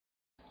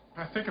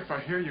I think if I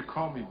hear you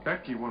call me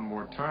Becky one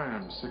more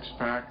time,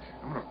 six-pack,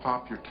 I'm gonna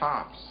pop your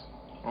tops.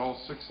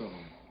 All six of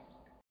them.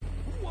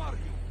 Who are you?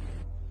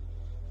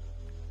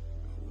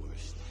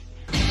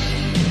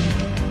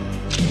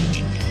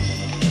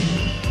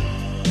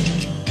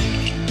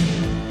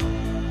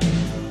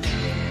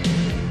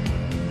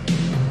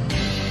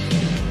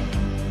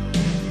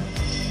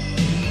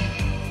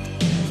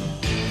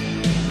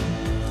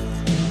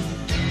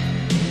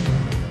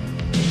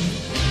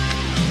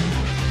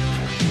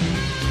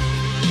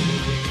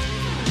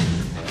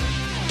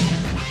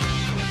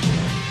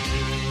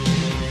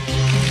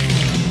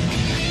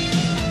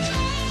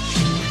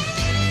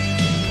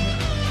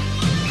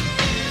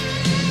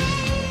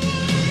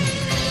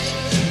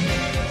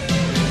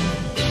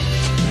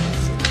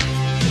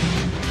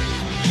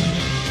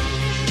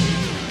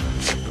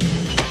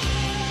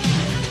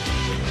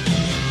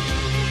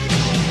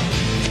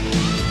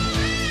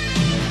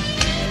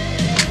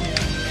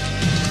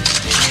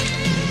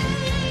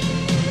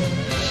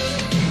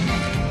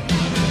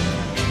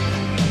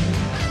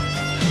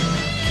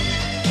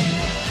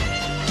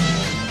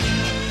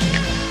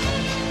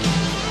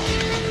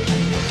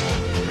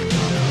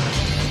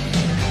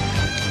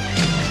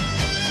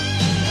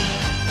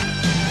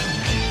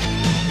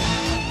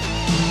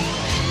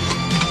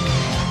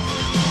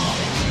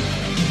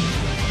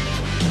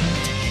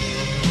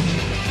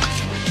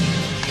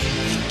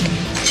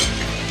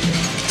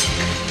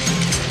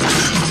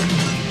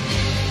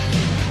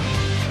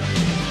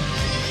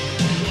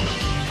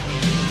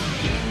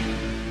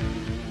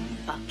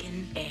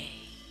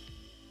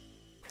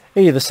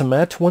 Hey, this is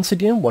Matt once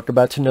again. Welcome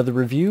back to another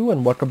review,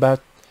 and welcome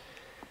back.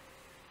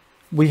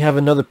 We have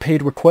another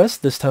paid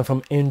request, this time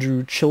from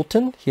Andrew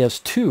Chilton. He has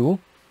two,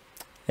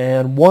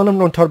 and one I'm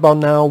going to talk about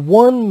now.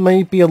 One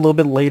might be a little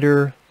bit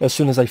later, as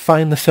soon as I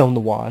find the film to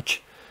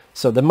watch.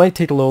 So that might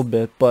take a little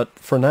bit, but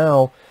for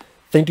now,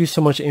 thank you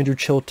so much, Andrew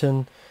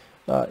Chilton.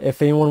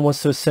 If anyone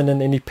wants to send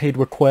in any paid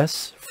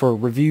requests for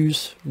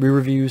reviews,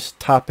 re-reviews,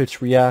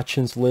 topics,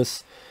 reactions,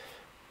 lists,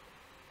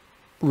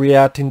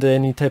 reacting to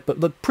any type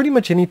of, pretty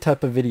much any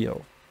type of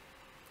video,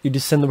 you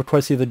just send the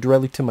request either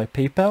directly to my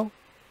PayPal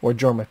or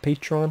join my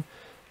Patreon.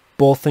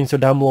 Both things are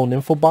down below in the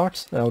info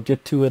box, and I'll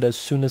get to it as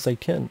soon as I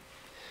can.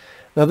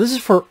 Now this is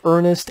for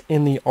Ernest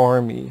in the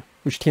Army,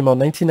 which came out in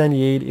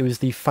 1998. It was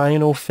the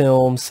final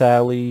film,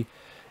 sadly,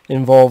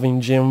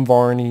 involving Jim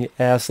Varney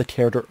as the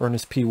character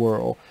Ernest P.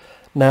 Worrell.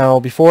 Now,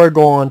 before I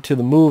go on to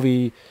the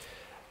movie,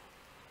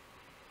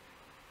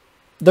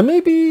 there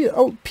may be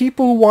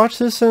people who watch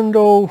this and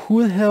go,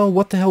 who the hell,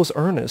 what the hell is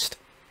Ernest?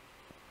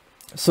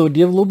 So to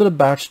give a little bit of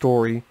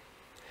backstory,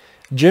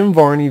 Jim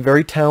Varney,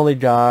 very talented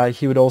guy.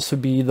 He would also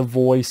be the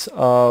voice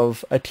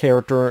of a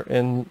character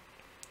in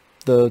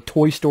the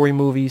Toy Story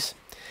movies.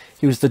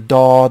 He was the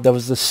dog that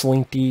was the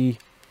Slinky.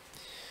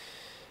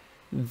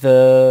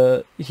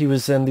 He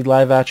was in the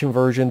live action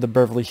version, the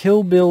Beverly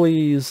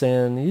Hillbillies,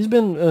 and he's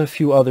been in a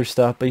few other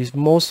stuff, but he's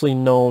mostly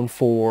known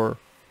for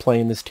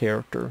playing this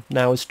character.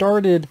 Now it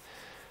started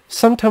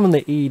sometime in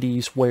the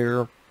 80s,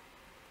 where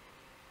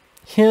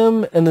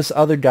him and this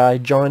other guy,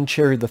 John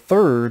Cherry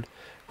III,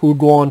 who would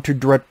go on to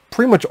direct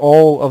pretty much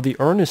all of the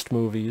Ernest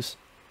movies,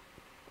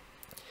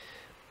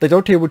 they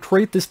thought they would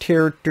create this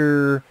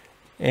character,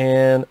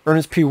 and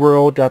Ernest P.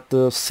 Worrell got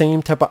the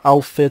same type of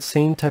outfit,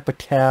 same type of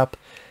cap,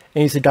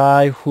 and he's a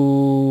guy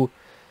who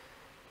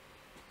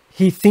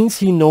he thinks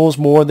he knows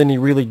more than he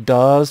really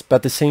does, but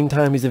at the same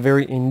time he's a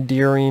very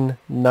endearing,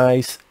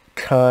 nice,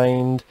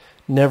 kind,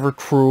 never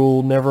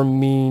cruel, never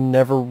mean,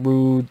 never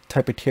rude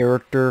type of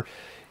character.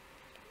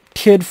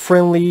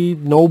 Kid-friendly,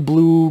 no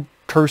blue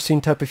cursing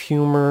type of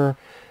humor.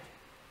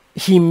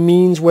 He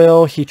means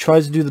well. He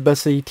tries to do the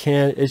best that he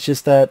can. It's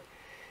just that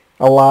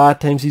a lot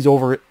of times he's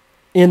over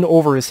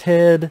his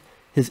head,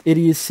 his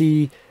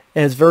idiocy,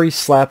 and it's very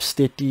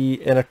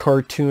slapsticky and a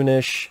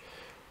cartoonish,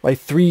 like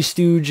Three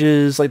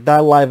Stooges, like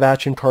that live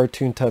action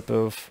cartoon type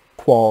of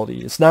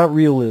quality. It's not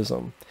realism.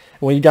 And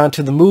when you got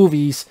into the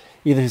movies,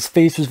 either his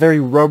face was very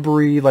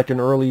rubbery, like an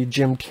early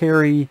Jim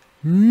Carrey,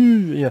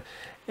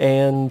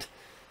 and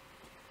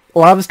a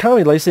lot of his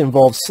comedy, like I say,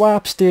 involved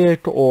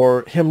slapstick,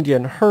 or him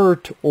getting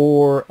hurt,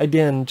 or,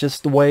 again,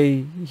 just the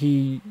way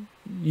he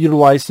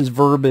utilized his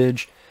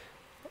verbiage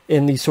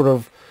in these sort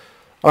of,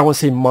 I don't want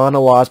to say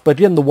monologues, but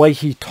again, the way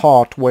he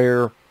talked,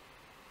 where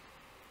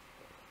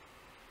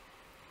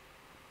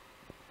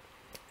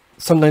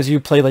sometimes you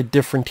play like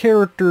different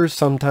characters,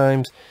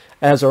 sometimes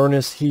as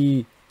Ernest,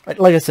 he,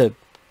 like I said,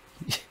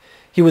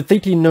 he would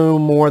think he knew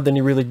more than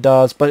he really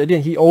does, but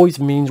again, he always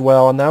means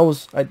well, and that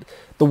was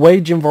the way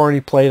Jim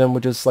Varney played him,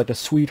 was just like a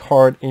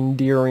sweetheart,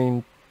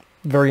 endearing,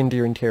 very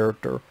endearing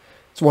character.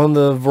 It's one of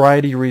the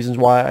variety of reasons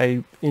why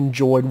I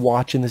enjoyed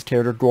watching this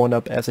character growing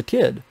up as a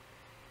kid.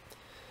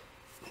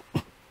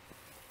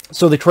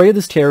 So they created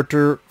this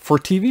character for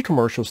TV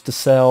commercials to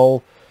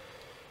sell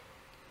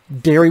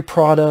dairy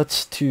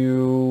products,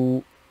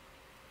 to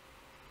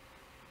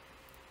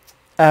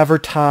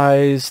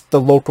advertise the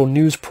local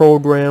news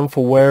program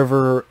for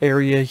wherever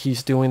area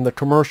he's doing the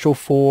commercial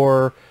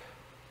for.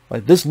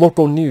 Like this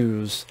local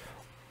news,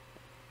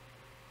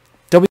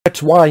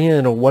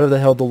 WXYN, or whatever the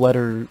hell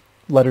the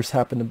letters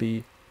happen to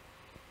be.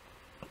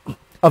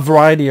 A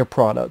variety of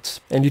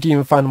products, and you can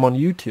even find them on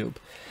YouTube.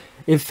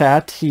 In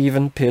fact, he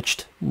even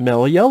pitched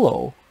Mellow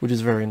Yellow, which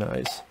is very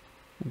nice,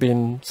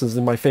 since it's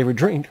my favorite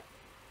drink.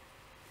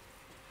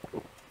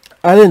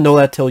 I didn't know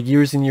that till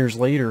years and years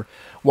later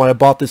when I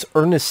bought this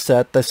Ernest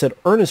set that said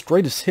Ernest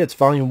Greatest Hits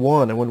Volume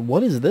 1. I went,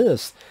 what is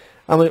this?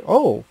 I'm like,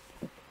 oh.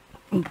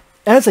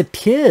 As a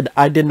kid,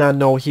 I did not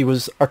know he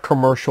was a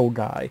commercial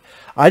guy.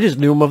 I just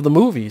knew him of the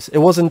movies. It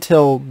wasn't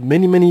until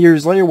many, many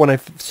years later when I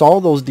saw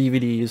those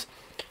DVDs,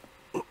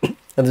 and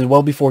then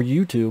well before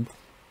YouTube,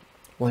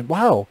 I'm like,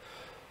 wow,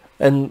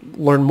 and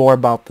learned more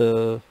about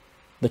the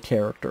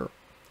character.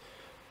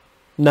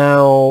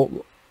 Now,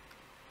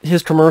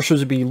 his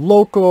commercials would be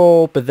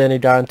local, but then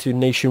it got into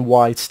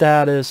nationwide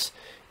status,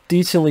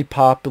 decently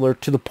popular,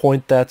 to the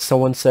point that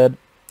someone said,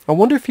 I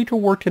wonder if he could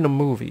work in a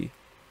movie.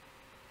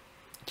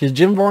 Because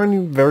Jim Varney,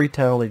 very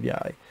talented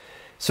guy.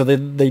 So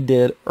they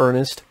did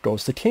Ernest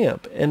Goes to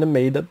Camp, and it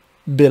made a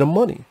bit of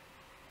money.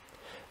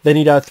 Then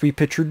he got a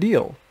 3-picture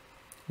deal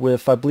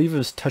with, I believe it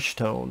was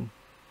Touchstone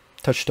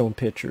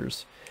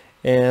Pictures.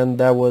 And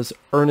that was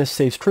Ernest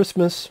Saves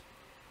Christmas,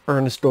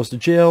 Ernest Goes to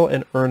Jail,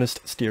 and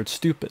Ernest Steered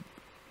Stupid.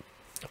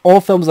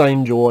 All films I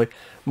enjoy,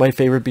 my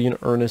favorite being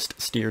Ernest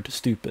Steered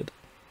Stupid.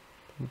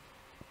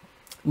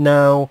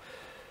 Now,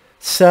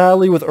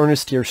 sadly with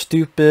Ernest Steered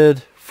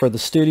Stupid, for the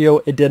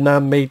studio, it did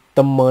not make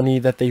the money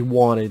that they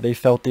wanted. They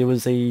felt it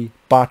was a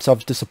box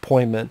office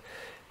disappointment.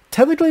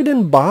 Technically, it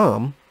didn't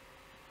bomb.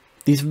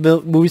 These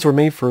movies were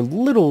made for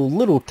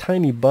little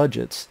tiny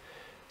budgets.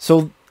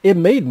 So it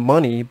made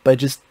money,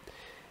 but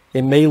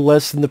it made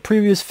less than the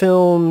previous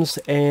films,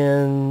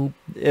 and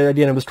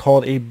again, it was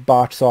called a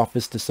box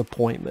office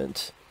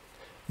disappointment.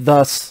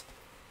 Thus,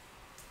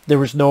 there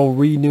was no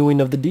renewing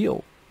of the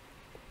deal.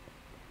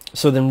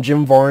 So then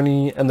Jim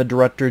Varney and the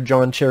director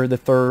John Cherry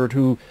III,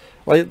 who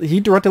he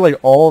directed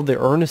all of the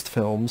Ernest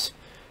films,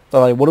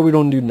 they're like, what are we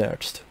going to do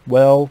next?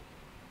 Well,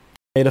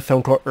 made a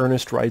film called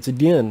Ernest Rides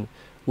Again,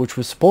 which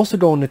was supposed to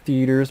go into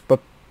theaters,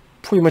 but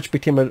pretty much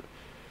became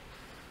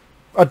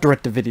a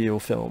direct-to-video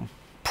film,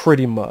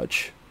 pretty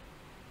much.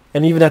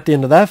 And even at the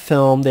end of that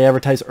film, they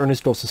advertised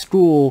Ernest Goes to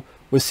School,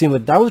 which seemed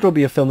like that was going to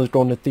be a film that was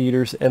going to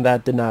theaters, and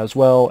that did not as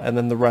well. And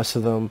then the rest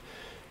of them,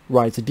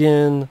 Rides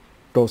Again,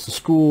 Goes to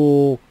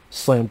School,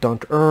 Slam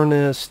Dunk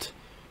Ernest,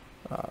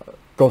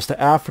 Goes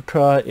to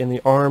Africa, in the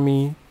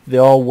Army, they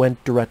all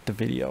went direct to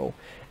video.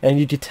 And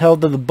you could tell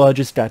that the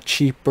budgets got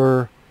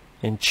cheaper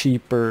and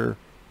cheaper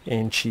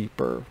and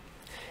cheaper.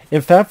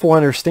 In fact, from what I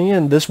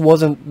understand, this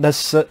wasn't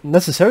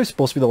necessarily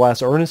supposed to be the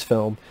last Ernest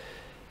film.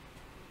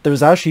 There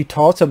was actually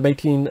talks of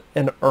making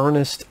an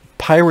Ernest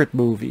pirate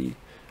movie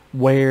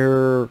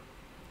where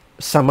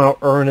somehow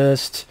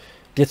Ernest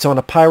gets on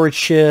a pirate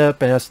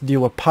ship and has to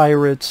deal with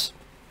pirates.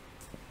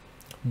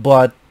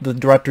 But the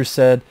director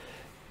said,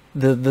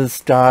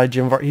 this guy,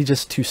 Jim Varney, he's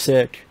just too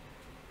sick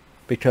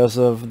because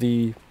of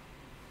the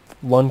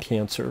lung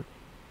cancer.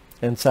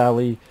 And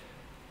sadly,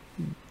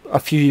 a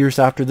few years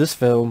after this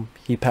film,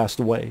 he passed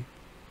away.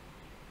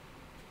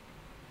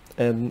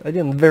 And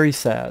again, very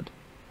sad.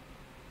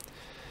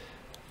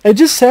 It's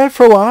just sad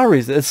for a lot of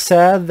reasons. It's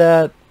sad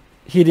that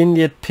he didn't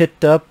get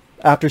picked up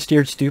after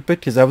Steered Stupid,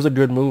 because that was a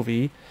good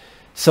movie.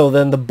 So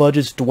then the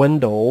budgets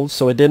dwindled,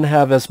 so it didn't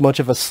have as much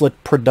of a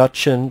slick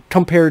production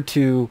compared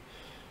to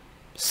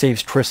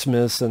Saves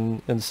Christmas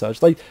and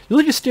such. Like, you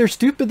look at Steered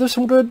Stupid, there's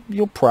some good,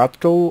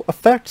 practical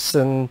effects,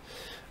 and,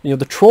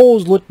 the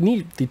trolls look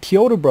neat. The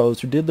Chiodo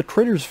Brothers, who did the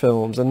Critters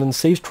films, and then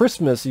Saves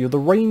Christmas, the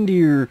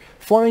reindeer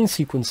flying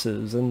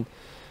sequences, and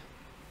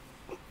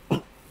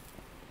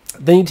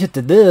then you get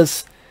to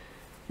this.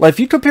 Like, if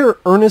you compare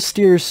Ernest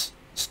Steers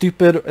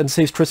Stupid and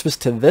Saves Christmas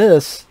to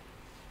this,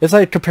 it's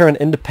like comparing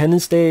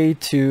Independence Day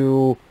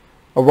to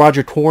a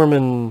Roger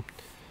Corman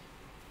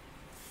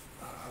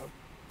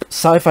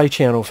Sci-Fi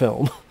Channel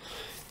film.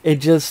 It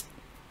just...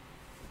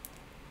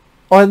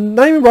 Oh,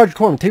 not even Roger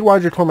Corman. Take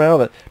Roger Corman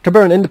out of it.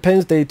 Compare an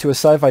Independence Day to a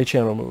Sci-Fi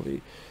Channel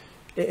movie.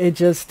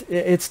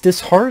 It's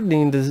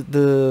disheartening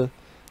the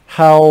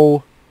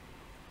how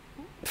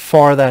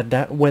far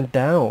that went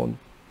down.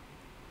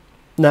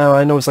 Now,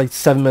 I know it's like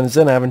 7 minutes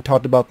in. I haven't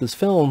talked about this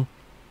film.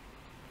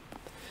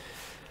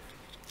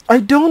 I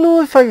don't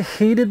know if I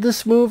hated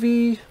this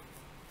movie.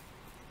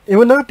 It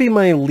would not be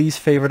my least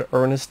favorite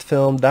Ernest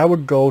film. That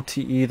would go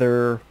to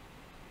either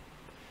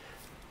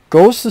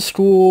Goes to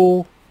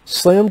School,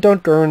 Slam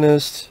Dunk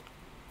Ernest,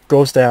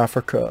 Goes to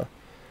Africa.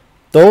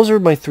 Those are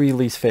my 3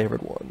 least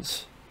favorite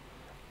ones.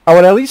 I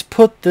would at least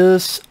put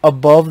this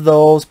above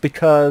those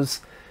because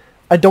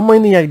I don't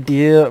mind the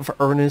idea of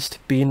Ernest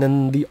being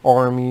in the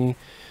Army.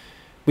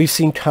 We've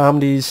seen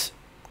comedies,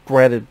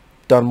 granted,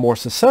 done more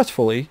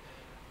successfully,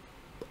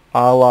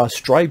 a la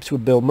Stripes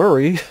with Bill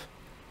Murray.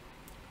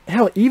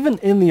 Hell, even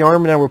In the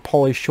Army Now with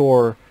Pauly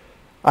Shore,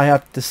 I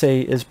have to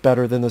say, is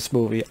better than this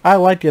movie. I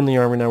like In the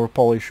Army Now with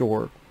Pauly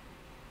Shore.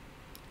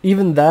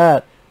 Even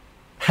that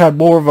had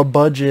more of a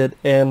budget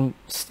and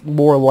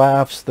more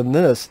laughs than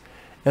this.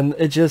 And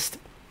it just...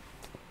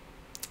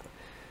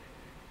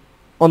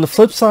 On the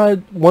flip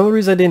side, one of the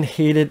reasons I didn't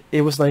hate it,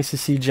 it was nice to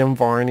see Jim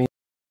Varney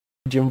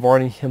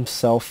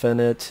himself in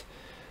it.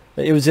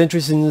 It was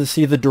interesting to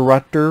see the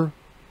director,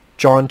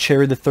 John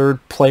Cherry III,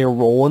 play a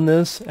role in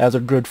this as a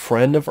good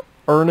friend of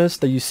Ernest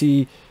that you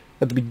see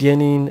at the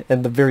beginning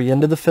and the very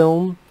end of the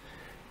film.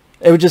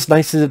 It was just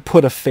nice to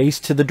put a face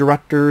to the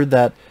director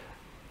that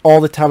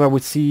all the time I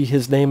would see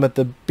his name at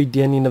the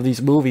beginning of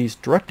these movies,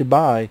 directed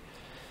by.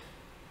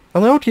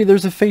 I'm like, okay,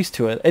 there's a face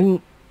to it.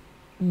 And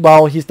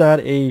while he's not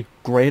a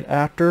great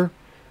actor,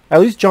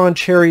 at least John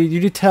Cherry, you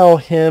could tell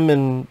him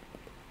and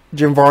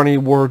Jim Varney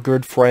were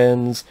good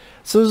friends.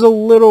 So there's a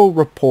little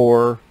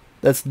rapport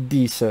that's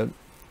decent.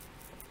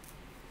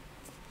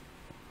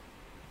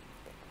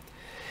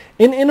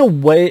 And in a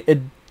way,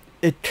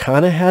 it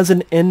kind of has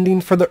an ending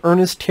for the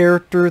Ernest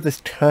character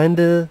that's kind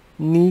of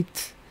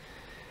neat.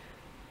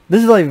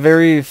 This is like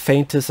very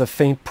faintest of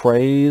faint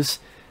praise.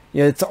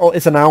 Yeah,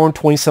 it's an hour and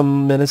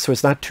 20-some minutes, so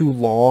it's not too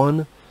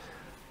long.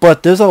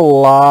 But there's a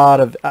lot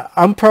of...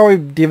 I'm probably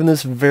giving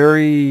this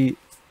very...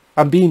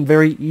 I'm being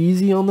very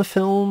easy on the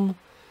film.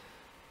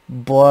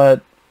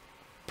 But...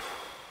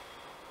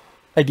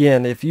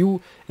 Again, if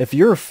you're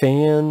a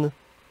fan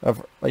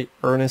of like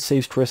Ernest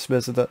Saves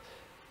Christmas,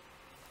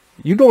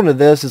 you go into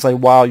this, it's like,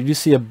 wow, you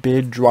just see a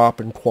big drop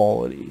in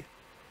quality.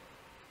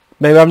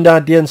 Maybe I'm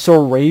not getting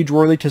so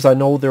rage-worthy because I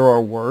know there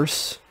are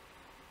worse,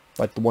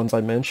 like the ones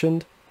I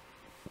mentioned.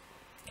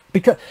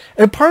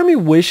 And part of me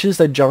wishes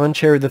that John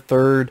Cherry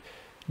III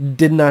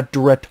did not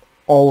direct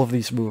all of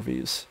these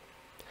movies.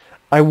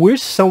 I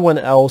wish someone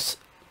else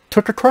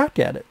took a crack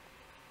at it.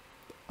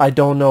 I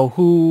don't know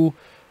who.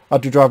 I'll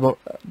have to drop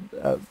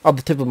on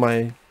the tip of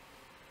my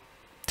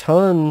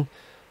tongue,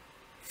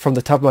 from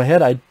the top of my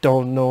head, I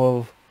don't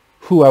know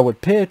who I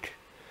would pick.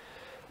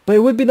 But it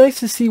would be nice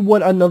to see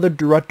what another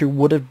director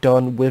would have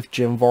done with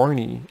Jim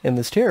Varney in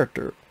this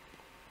character.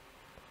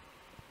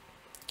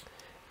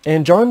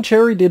 And John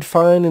Cherry did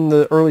fine in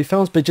the early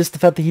films, but just the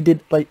fact that he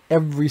did like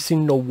every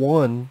single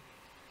one.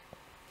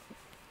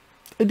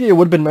 It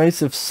would have been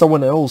nice if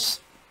someone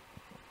else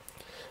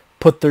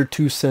put their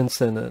 2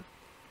 cents in it.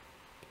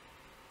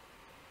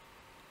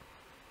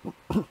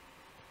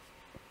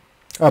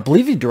 I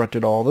believe he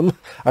directed all of them.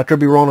 I could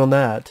be wrong on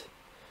that.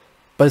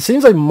 But it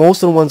seems like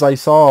most of the ones I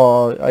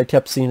saw, I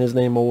kept seeing his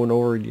name over and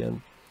over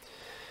again.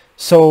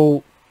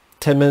 So,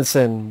 10 minutes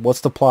in,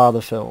 what's the plot of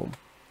the film?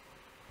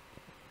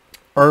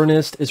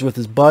 Ernest is with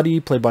his buddy,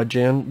 played by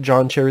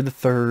John Cherry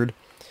III.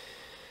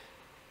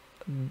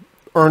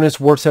 Ernest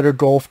works at a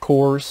golf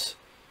course,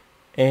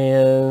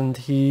 and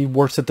he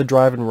works at the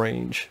driving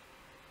range.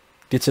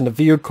 Gets in the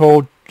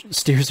vehicle,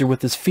 steers it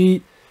with his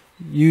feet,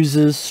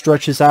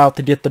 stretches out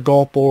to get the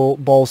golf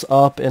balls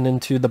up and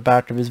into the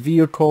back of his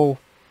vehicle.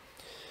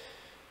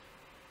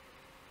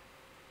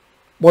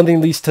 One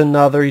thing leads to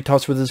another. He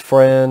talks with his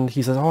friend.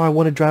 He says, oh, I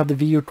want to drive the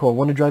vehicle. I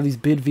want to drive these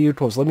big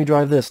vehicles. Let me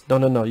drive this.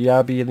 No. You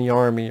gotta be in the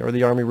Army or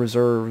the Army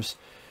Reserves.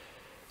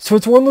 So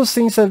it's one of those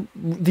things that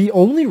the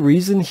only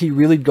reason he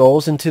really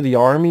goes into the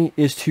Army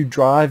is to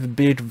drive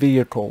big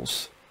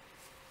vehicles.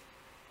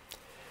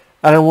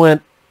 And I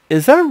went,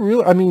 is that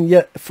real? I mean,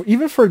 yeah,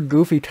 even for a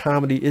goofy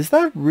comedy, is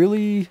that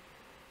really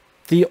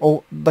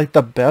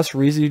the best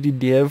reason you could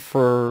give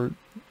for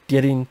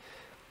getting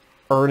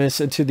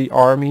Ernest into the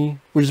Army,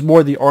 which is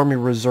more the Army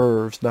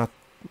Reserves, not.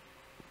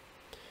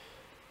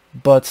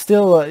 But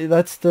still,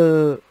 that's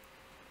the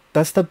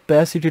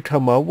best you could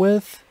come up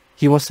with.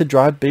 He wants to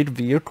drive big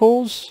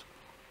vehicles.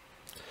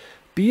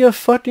 Be a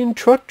fucking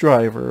truck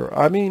driver.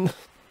 I mean,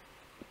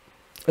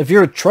 if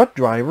you're a truck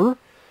driver,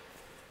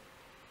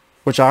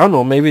 which I don't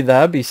know, maybe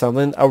that'd be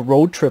something. A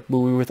road trip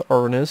movie with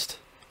Ernest,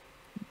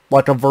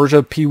 like a version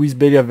of Pee-wee's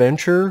Big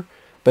Adventure.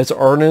 But it's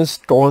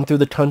Ernest going through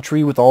the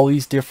country with all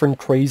these different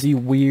crazy,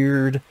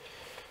 weird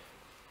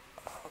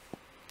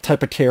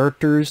type of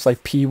characters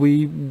like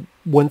Pee-wee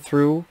went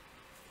through.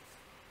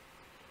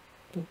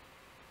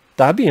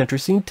 That'd be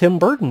interesting. Tim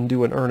Burton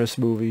do an Ernest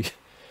movie.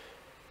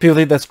 People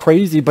think that's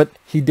crazy, but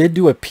he did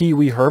do a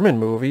Pee-wee Herman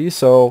movie.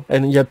 So,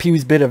 and you have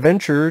Pee-wee's Big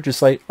Adventure,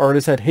 just like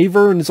Ernest had. Hey,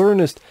 Vern, it's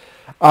Ernest.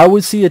 I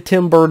would see a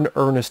Tim Burton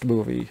Ernest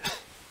movie.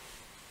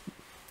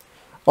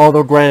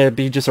 Although, granted, it'd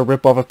be just a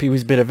rip-off of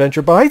Pee-wee's Big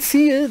Adventure, but I'd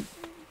see it.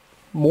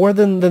 More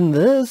than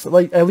this,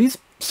 like at least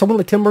someone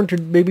like Tim Burton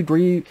could maybe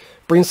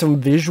bring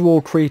some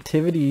visual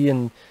creativity,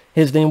 and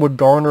his name would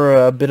garner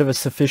a bit of a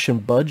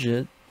sufficient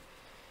budget.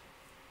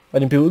 I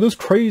didn't people, it was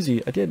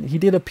crazy. He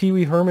did a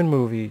Pee-wee Herman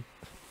movie.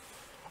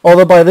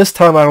 Although by this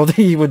time I don't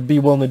think he would be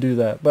willing to do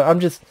that. But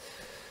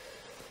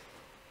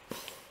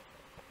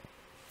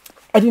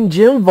I think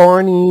Jim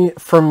Varney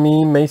for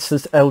me makes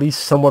this at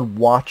least somewhat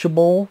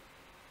watchable,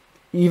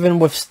 even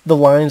with the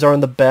lines aren't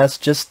the best.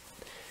 Just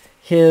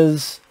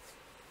his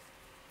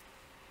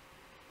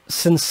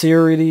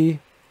sincerity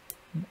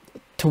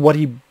to what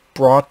he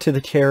brought to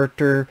the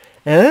character,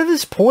 and at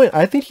this point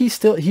I think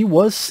he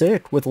was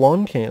sick with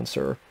lung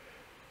cancer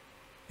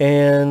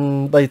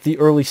and like the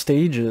early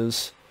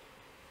stages,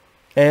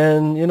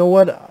 and you know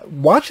what,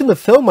 watching the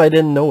film I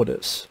didn't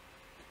notice.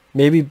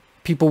 Maybe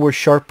people were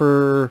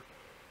sharper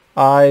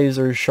eyes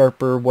are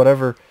sharper,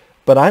 whatever.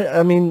 But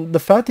I mean, the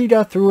fact that he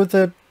got through with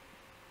it,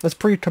 that's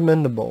pretty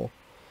commendable.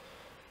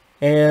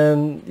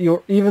 And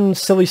even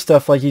silly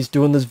stuff like he's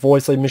doing this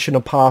voice like Mission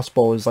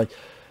Impossible is like,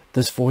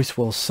 this voice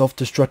will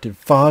self-destruct in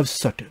 5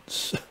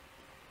 seconds.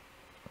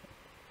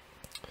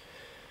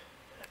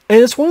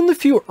 And it's one of the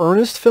few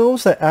Ernest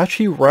films that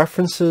actually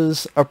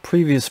references a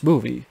previous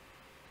movie.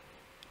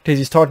 Because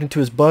he's talking to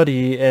his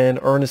buddy, and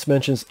Ernest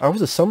mentions, I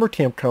was a summer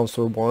camp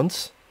counselor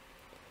once.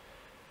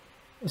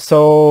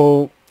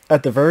 So,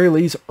 at the very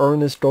least,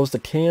 Ernest Goes to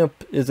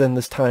Camp is in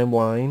this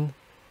timeline.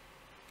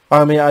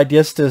 I mean, I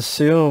guess to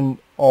assume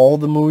all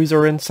the movies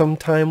are in some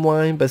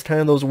timeline, but it's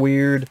kind of those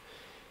weird...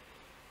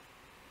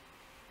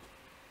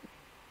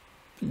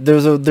 There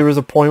was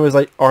a point where it's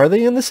like, are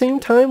they in the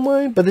same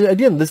timeline? But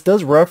again, this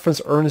does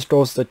reference Ernest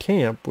Goes to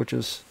Camp, which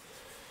is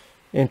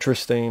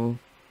interesting.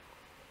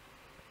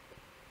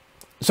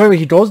 So anyway,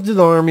 he goes to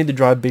the army to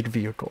drive big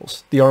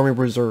vehicles. The Army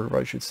Reserve,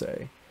 I should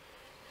say.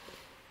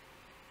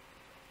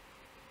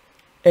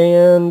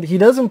 And he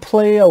doesn't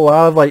play a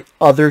lot of like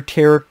other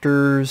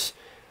characters.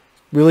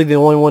 Really the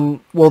only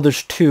one, well,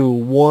 there's two.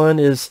 One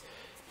is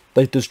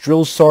like this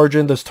drill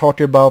sergeant that's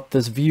talking about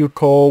this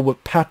vehicle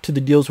with packed to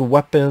the deals with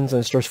weapons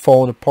and it starts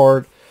falling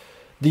apart.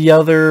 The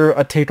other,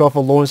 a takeoff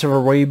of Lawrence of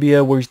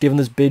Arabia, where he's giving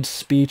this big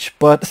speech,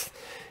 but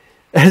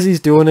as he's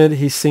doing it,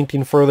 he's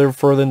sinking further and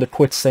further into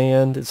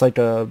quicksand. It's like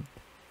a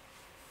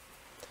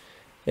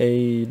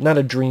not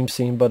a dream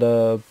scene, but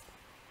a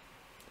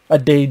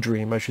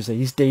daydream, I should say.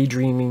 He's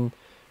daydreaming.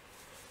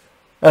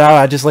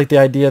 I just like the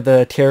idea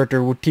that a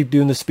character would keep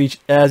doing the speech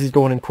as he's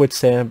going in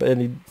quicksand,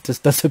 and he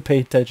just doesn't pay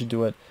attention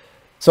to it.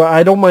 So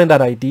I don't mind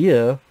that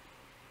idea.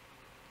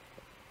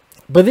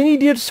 But then he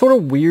did sort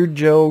of weird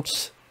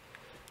jokes.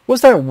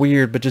 Was that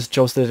weird, but just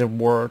jokes that didn't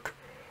work.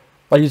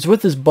 Like he's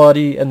with his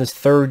buddy and this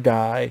third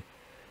guy.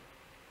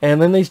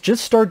 And then they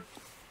just start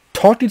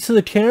talking to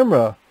the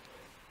camera.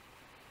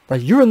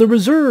 Like, you're in the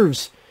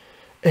reserves.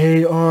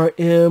 A-R-M-Y?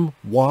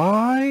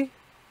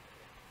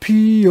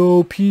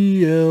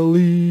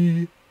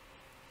 P-O-P-L-E.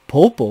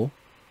 Popel?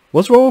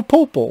 What's wrong with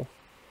Popel?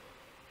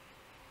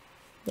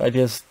 I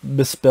just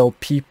misspelled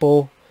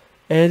people.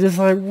 And it's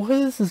like, what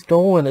is this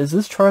going? Is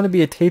this trying to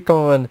be a take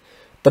on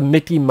the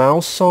Mickey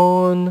Mouse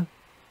song?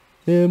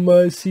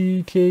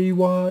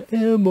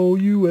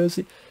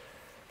 M-I-C-K-Y-M-O-U-S-E.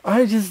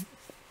 I just...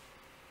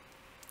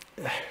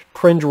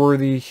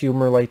 cringeworthy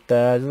humor like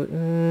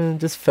that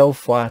just fell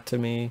flat to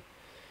me.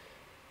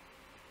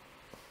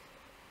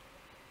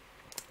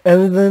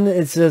 And then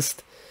it's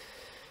just...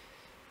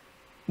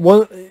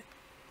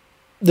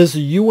 this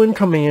UN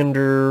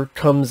commander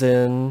comes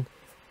in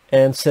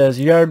and says,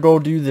 you gotta go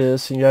do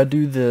this, and you gotta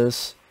do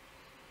this.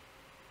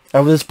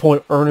 At this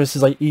point, Ernest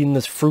is like eating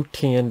this fruit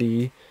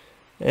candy,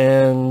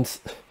 and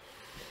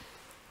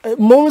at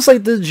moments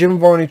like this, Jim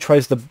Varney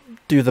tries to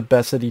do the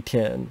best that he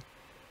can.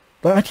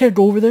 But I can't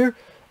go over there.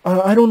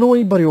 I don't know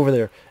anybody over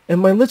there, and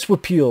my lips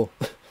would peel.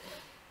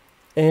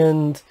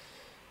 And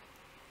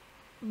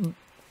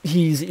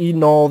he's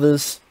eating all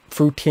this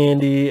fruit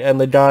candy, and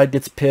the guy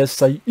gets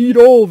pissed, like, eat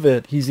all of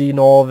it. He's eating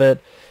all of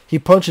it. He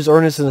punches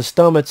Ernest in the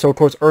stomach, so of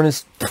course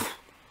Ernest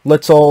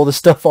lets all the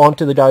stuff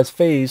onto the guy's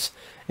face,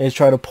 and he's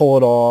trying to pull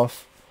it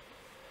off.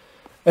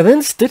 And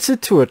then sticks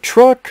it to a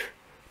truck,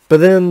 but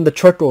then the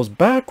truck goes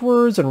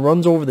backwards and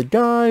runs over the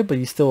guy, but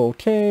he's still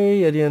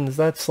okay. At the end, is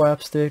that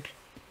slapstick?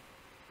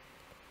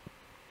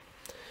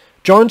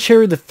 John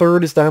Cherry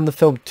III is down the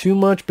film too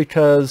much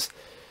because...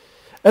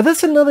 And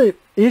that's another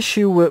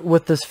issue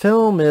with this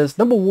film is,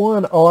 number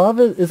one, a lot of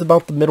it is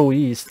about the Middle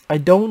East. I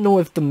don't know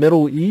if the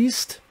Middle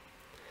East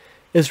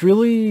is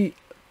really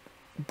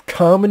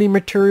comedy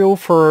material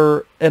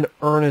for an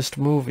Ernest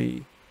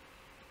movie.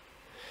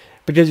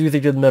 Because you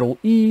think of the Middle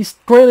East,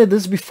 granted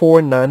this is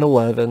before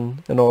 9/11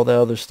 and all that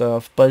other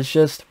stuff, but it's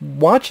just,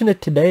 watching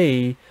it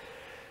today,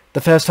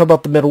 the fast talk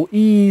about the Middle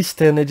East,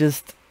 and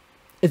it's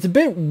a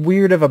bit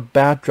weird of a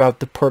backdrop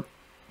to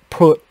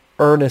put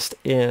Ernest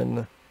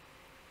in.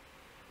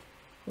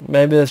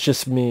 Maybe that's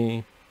just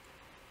me.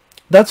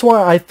 That's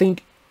why I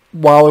think,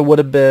 while it would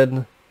have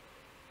been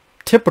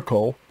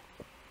typical,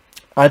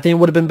 I think it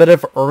would have been better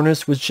if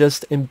Ernest was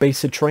just in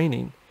basic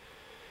training.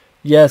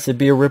 Yes, it'd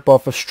be a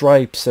ripoff of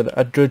Stripes and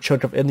a good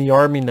chunk of In the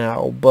Army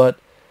Now, but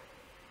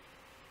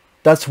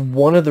that's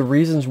one of the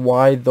reasons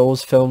why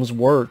those films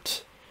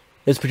worked.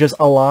 It's because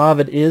a lot of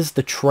it is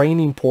the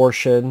training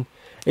portion,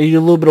 and you do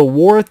a little bit of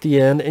war at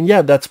the end, and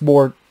yeah,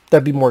 that'd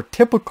be more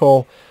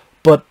typical,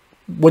 but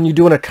when you're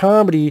doing a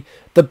comedy,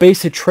 the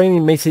basic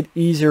training makes it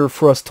easier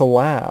for us to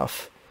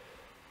laugh.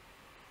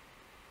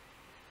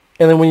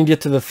 And then when you get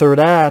to the third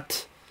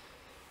act,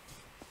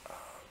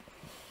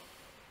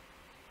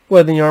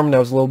 well, in the Army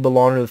Now is a little bit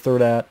longer, the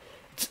third act.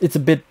 It's a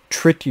bit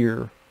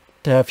trickier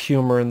to have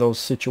humor in those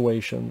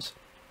situations.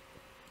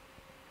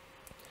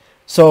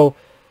 So,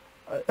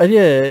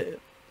 yeah,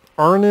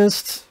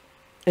 Ernest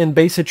in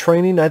basic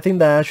training, I think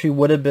that actually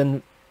would have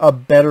been a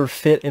better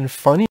fit and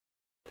funny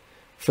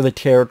for the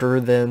character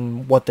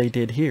than what they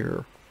did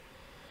here.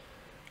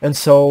 And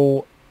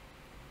so,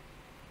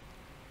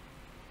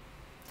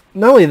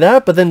 not only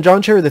that, but then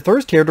John Cherry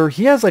III's character,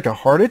 he has like a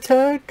heart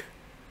attack.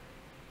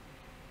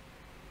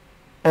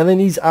 And then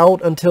he's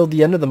out until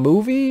the end of the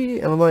movie.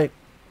 And I'm like,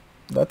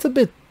 that's a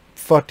bit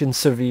fucking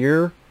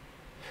severe.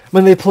 I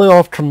mean, they play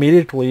off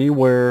comedically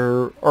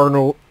where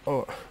Erno,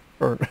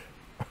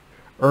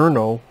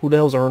 who the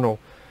hell's Erno?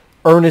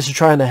 Ernest is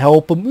trying to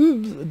help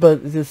him,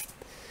 but just,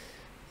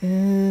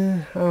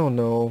 I don't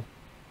know.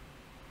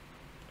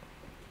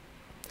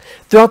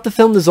 Throughout the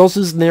film, there's also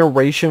this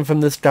narration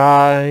from this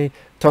guy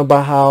talking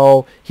about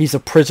how he's a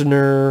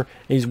prisoner and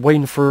he's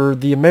waiting for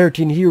the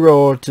American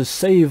hero to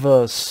save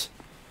us.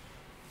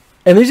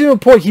 And there's even a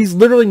point he's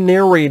literally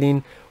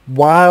narrating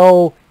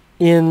while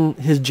in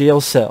his jail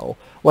cell.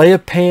 Like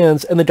it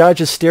pans and the guy's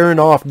just staring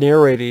off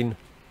narrating.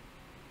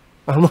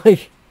 I'm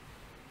like,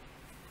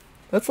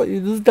 that's like,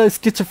 this guy's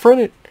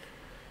schizophrenic.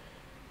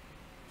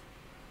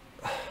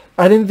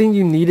 I didn't think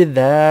you needed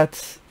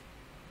that.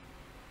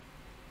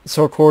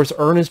 So of course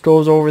Ernest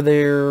goes over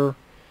there.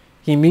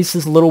 He meets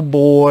this little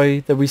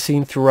boy that we've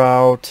seen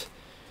throughout.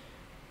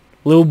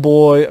 Little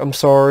boy, I'm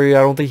sorry,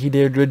 I don't think he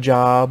did a good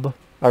job.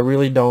 I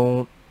really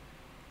don't.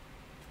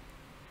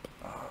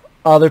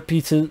 Other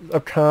pieces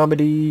of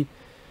comedy.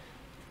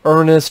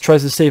 Ernest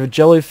tries to save a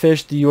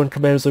jellyfish. The UN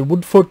commander's like,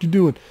 what the fuck you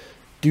doing?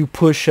 Do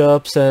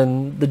push-ups,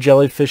 and the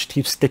jellyfish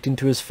keeps sticking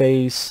to his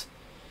face.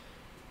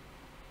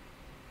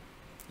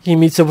 He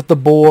meets up with the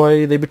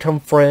boy. They become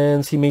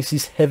friends. He makes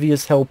these heavy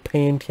as hell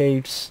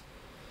pancakes.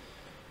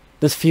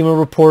 This female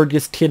reporter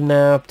gets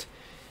kidnapped.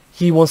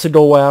 He wants to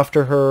go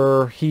after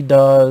her. He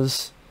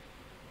does.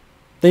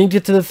 Then you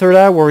get to the third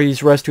act where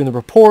he's rescuing the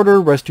reporter,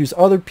 rescues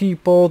other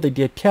people. They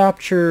get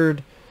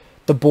captured.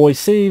 The boy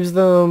saves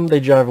them. They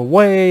drive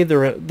away.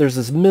 There's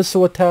this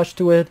missile attached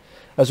to it,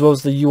 as well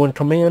as the UN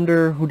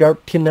commander who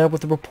got kidnapped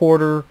with the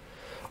reporter.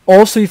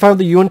 Also, you find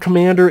the UN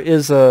commander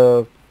is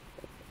a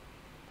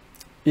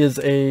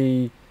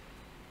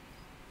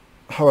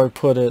how do I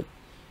put it?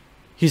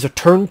 He's a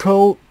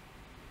turncoat,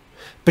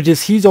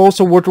 because he's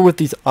also working with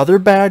these other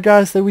bad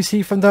guys that we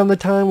see from time to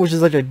time, which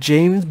is like a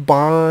James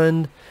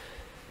Bond,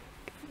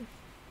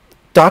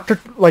 Dr.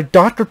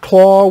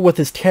 Claw with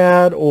his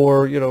cat,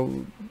 or you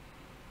know,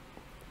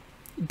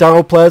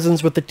 Donald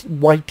Pleasance with the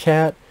white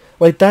cat,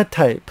 like that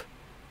type.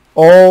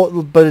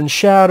 All but in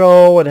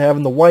shadow and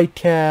having the white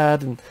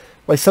cat and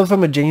like some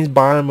from a James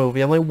Bond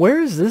movie. I'm like,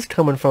 where is this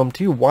coming from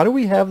too? Why do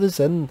we have this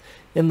in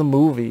the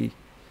movie?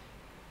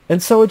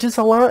 And so it just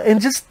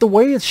and just the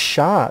way it's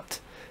shot,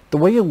 the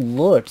way it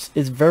looks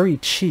is very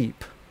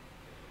cheap.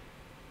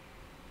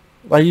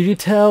 Like you could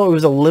tell it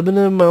was a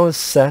limited amount of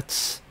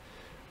sets,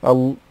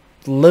 a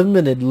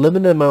limited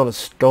amount of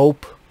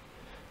scope,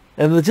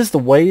 and just the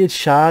way it's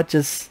shot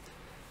just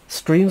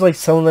screams like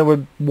something that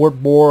would work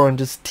more on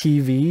just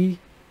TV.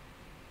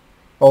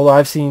 Although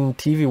I've seen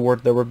TV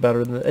work that were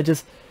better than it.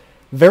 Just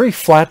very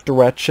flat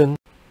direction,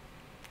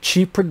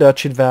 cheap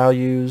production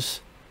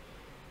values.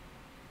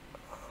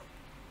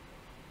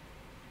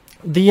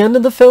 The end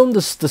of the film,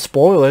 to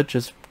spoil it,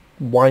 just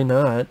why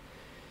not?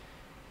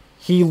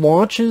 He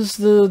launches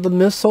the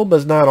missile, but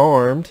is not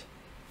armed,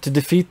 to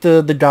defeat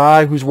the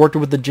guy who's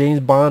working with the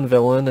James Bond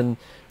villain, and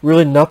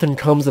really nothing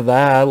comes of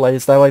that. Like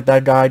it's not like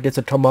that guy gets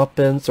a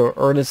comeuppance, or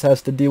Ernest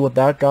has to deal with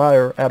that guy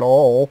or at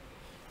all.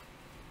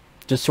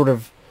 Just sort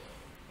of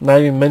not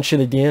even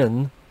mentioned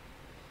again.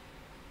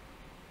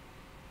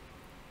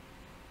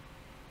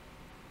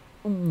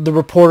 The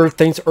reporter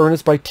thanks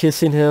Ernest by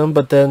kissing him,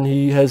 but then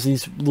he has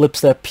these lips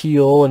that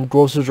peel and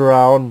grosses her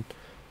out, and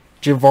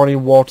Jim Varney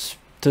walks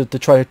to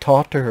try to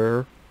talk to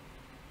her.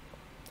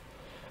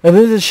 And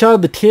then there's a shot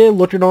of the kid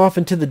looking off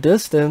into the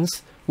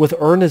distance with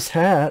Ernest's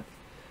hat,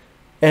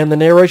 and the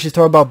narration is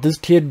talking about this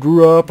kid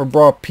grew up and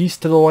brought peace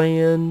to the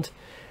land,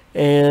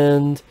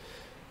 and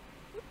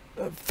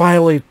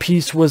finally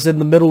peace was in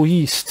the Middle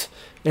East,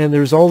 and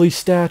there's all these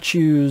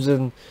statues,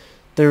 and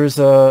there's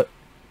a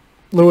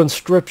little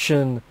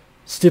inscription,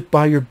 "Stick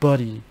by your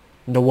buddy."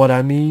 Know what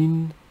I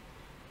mean?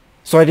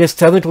 So I guess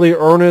technically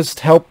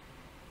Ernest helped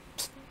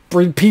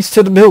bring peace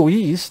to the Middle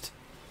East,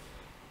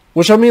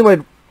 which I mean,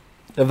 like,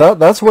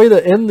 that's the way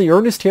to end the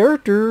Ernest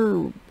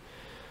character.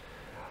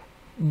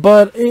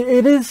 But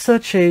it is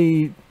such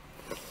a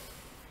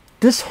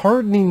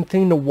disheartening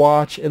thing to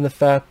watch, in the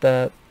fact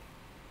that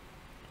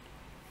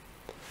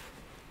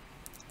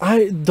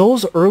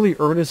those early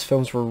Ernest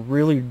films were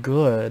really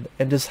good,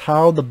 and just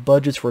how the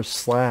budgets were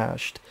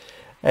slashed,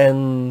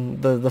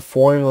 and the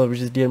formula was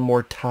just getting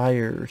more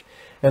tired,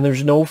 and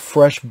there's no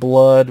fresh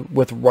blood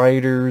with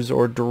writers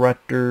or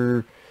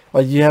director.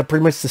 Like you have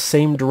pretty much the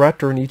same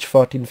director in each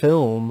fucking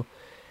film.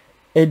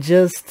 It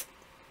just,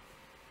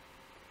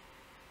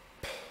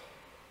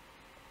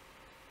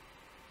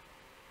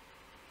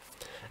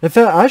 in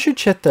fact, I should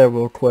check that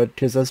real quick,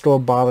 because that's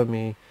going to bother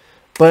me.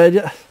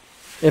 But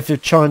if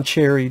it's John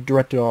Cherry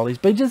directed all these,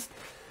 but it just,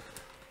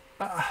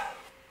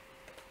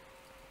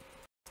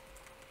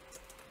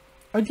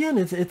 again,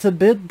 it's a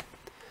bit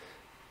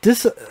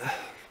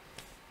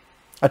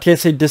I can't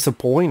say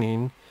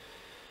disappointing.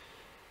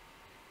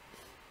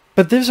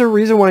 But there's a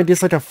reason why it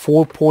gets like a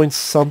 4 point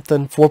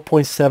something,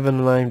 4.7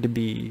 on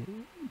IMDb.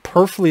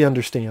 Perfectly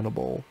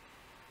understandable.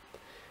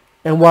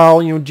 And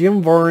while,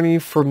 Jim Varney,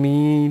 for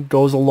me,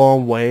 goes a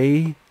long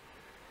way,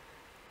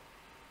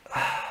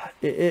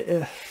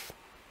 it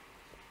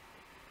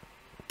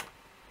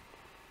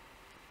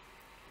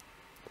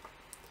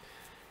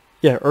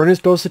yeah,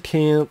 Ernest goes to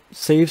camp,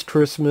 saves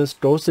Christmas,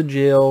 goes to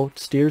jail,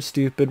 steers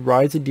stupid,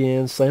 rides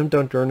again, slam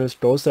dunk Ernest,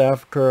 goes to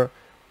Africa,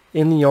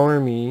 in the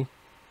army,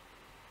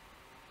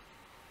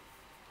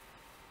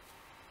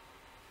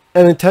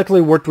 and then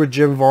technically worked with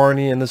Jim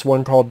Varney in this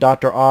one called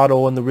Dr.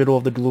 Otto and the Riddle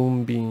of the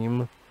Gloom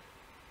Beam,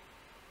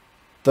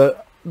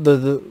 the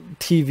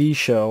TV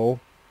show.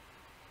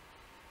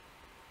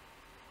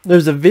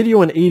 There's a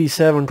video in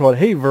 '87 called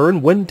 "Hey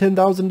Vern, win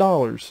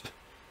 $10,000."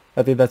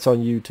 I think that's on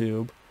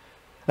YouTube.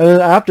 And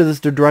then after this,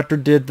 the director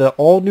did the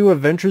all-new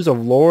adventures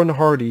of Laurel and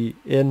Hardy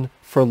in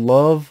For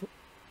Love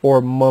or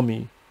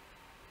Mummy.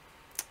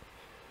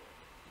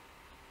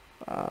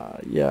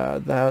 Yeah,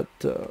 that...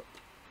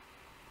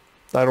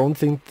 I don't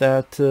think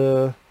that...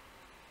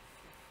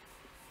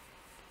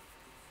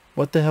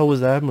 what the hell was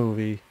that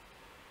movie?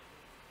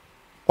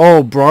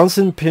 Oh,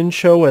 Bronson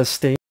Pinchot as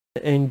Stan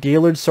and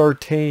Gaylord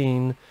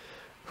Sartain,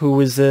 who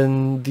was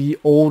in the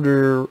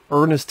older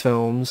Ernest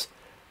films,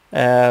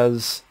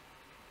 as...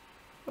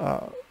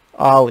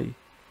 Ollie.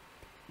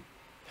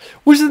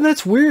 Which then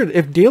that's weird.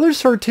 If Gaylord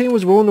Sartain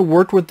was willing to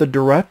work with the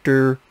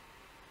director,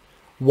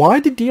 why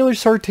did Gaylord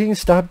Sartain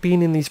stop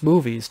being in these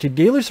movies? Did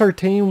Gaylord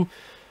Sartain,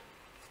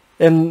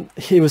 and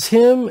it was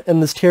him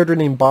and this character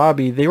named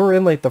Bobby, they were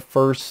in like the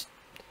first,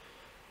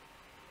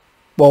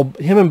 well,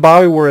 him and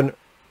Bobby were in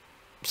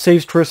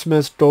Saves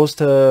Christmas, Goes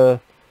to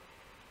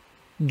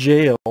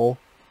Jail,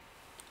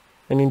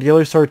 and then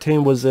Gaylord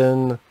Sartain was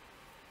in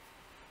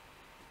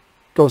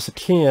Goes to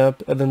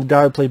Camp, and then the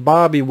guy who played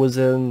Bobby was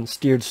in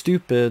Steered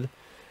Stupid.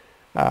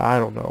 I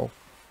don't know.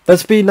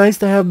 That'd be nice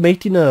to have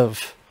making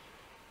of.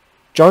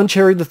 John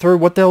Cherry III,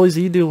 what the hell is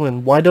he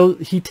doing? Why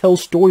don't he tell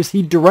stories?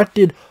 He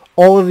directed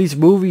all of these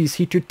movies.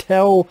 He could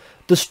tell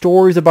the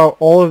stories about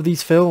all of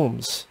these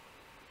films.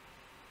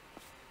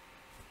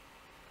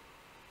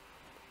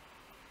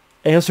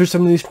 Answer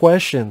some of these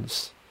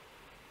questions.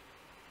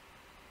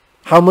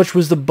 How much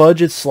was the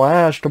budget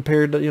slashed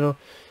compared to,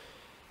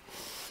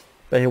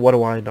 Hey, what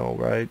do I know,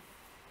 right?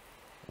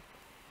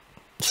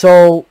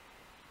 So,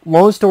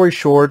 long story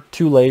short,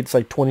 too late. It's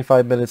like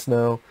 25 minutes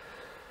now.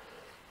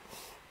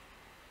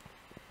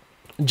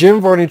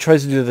 Jim Varney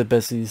tries to do the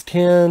best he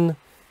can.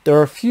 There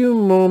are a few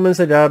moments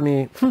that got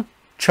me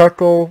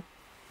chuckle,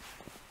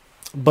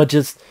 but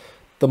just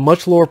the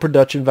much lower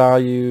production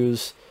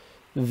values,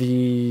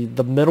 the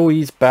Middle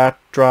East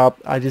backdrop,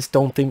 I just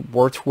don't think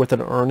works with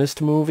an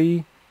Ernest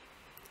movie.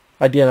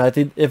 Again, I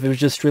think if it was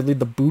just strictly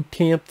the boot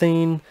camp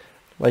thing,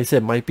 like I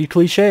said, it might be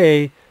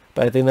cliche,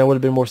 but I think that would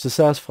have been more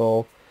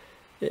successful.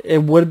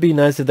 It would be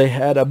nice if they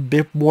had a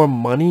bit more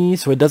money,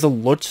 so it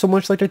doesn't look so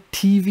much like a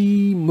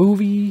TV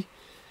movie.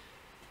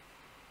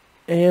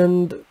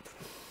 And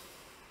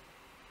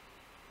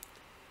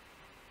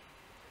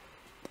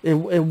it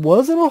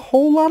wasn't a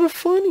whole lot of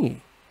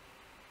funny.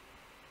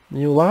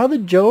 A lot of the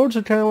jokes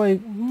are kind of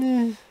like,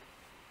 meh.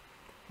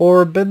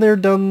 Or been there,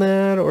 done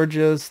that, or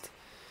just...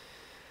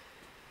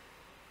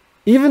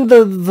 Even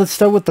the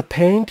stuff with the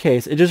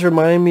pancakes, it just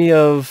reminded me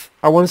of,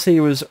 I want to say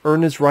it was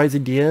Ernest Rise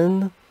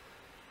Again,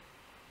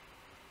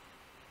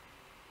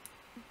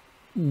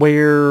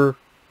 where,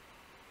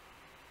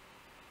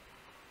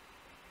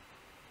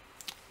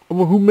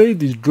 well, who made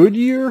these,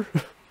 Goodyear?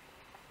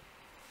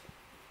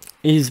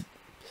 He's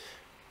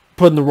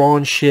putting the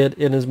wrong shit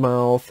in his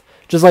mouth.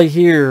 Just like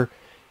here,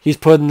 he's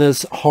putting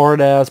this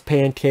hard-ass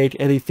pancake,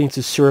 and he thinks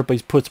it's syrup, but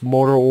he puts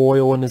motor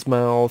oil in his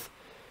mouth.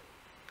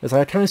 It's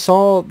like I kind of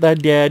saw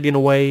that dad in a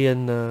way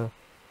in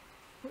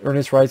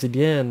Ernest Rise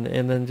Again,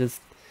 and then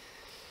just,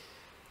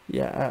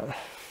 yeah,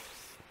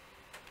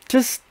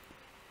 just,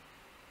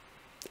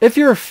 if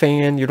you're a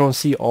fan, you don't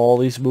see all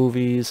these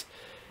movies.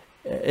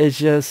 It's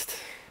just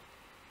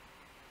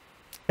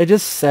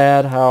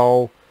sad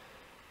how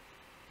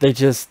they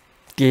just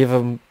gave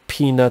him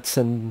peanuts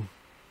and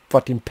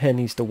fucking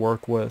pennies to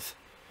work with.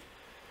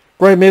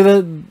 Right, maybe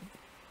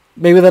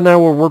that now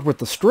will work with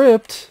the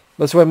script.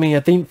 That's what I mean. I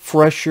think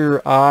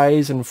fresher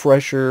eyes and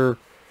fresher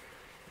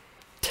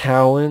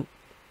talent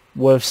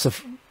would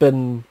have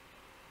been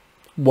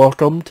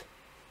welcomed.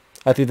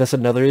 I think that's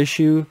another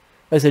issue.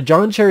 Like I said,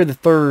 John Cherry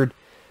III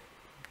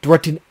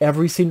directing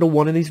every single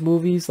one of these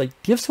movies. Like,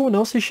 give someone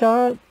else a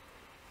shot.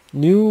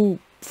 New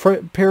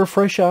pair of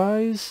fresh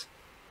eyes.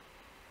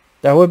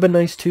 That would have been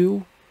nice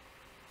too.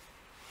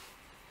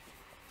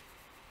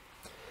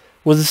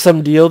 Was it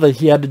some deal that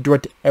he had to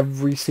direct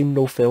every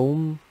single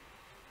film?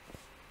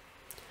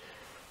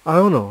 I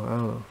don't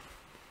know.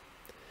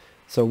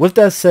 So with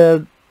that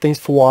said, thanks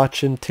for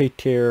watching. Take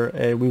care,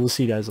 and we will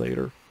see you guys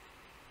later.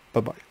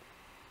 Bye-bye.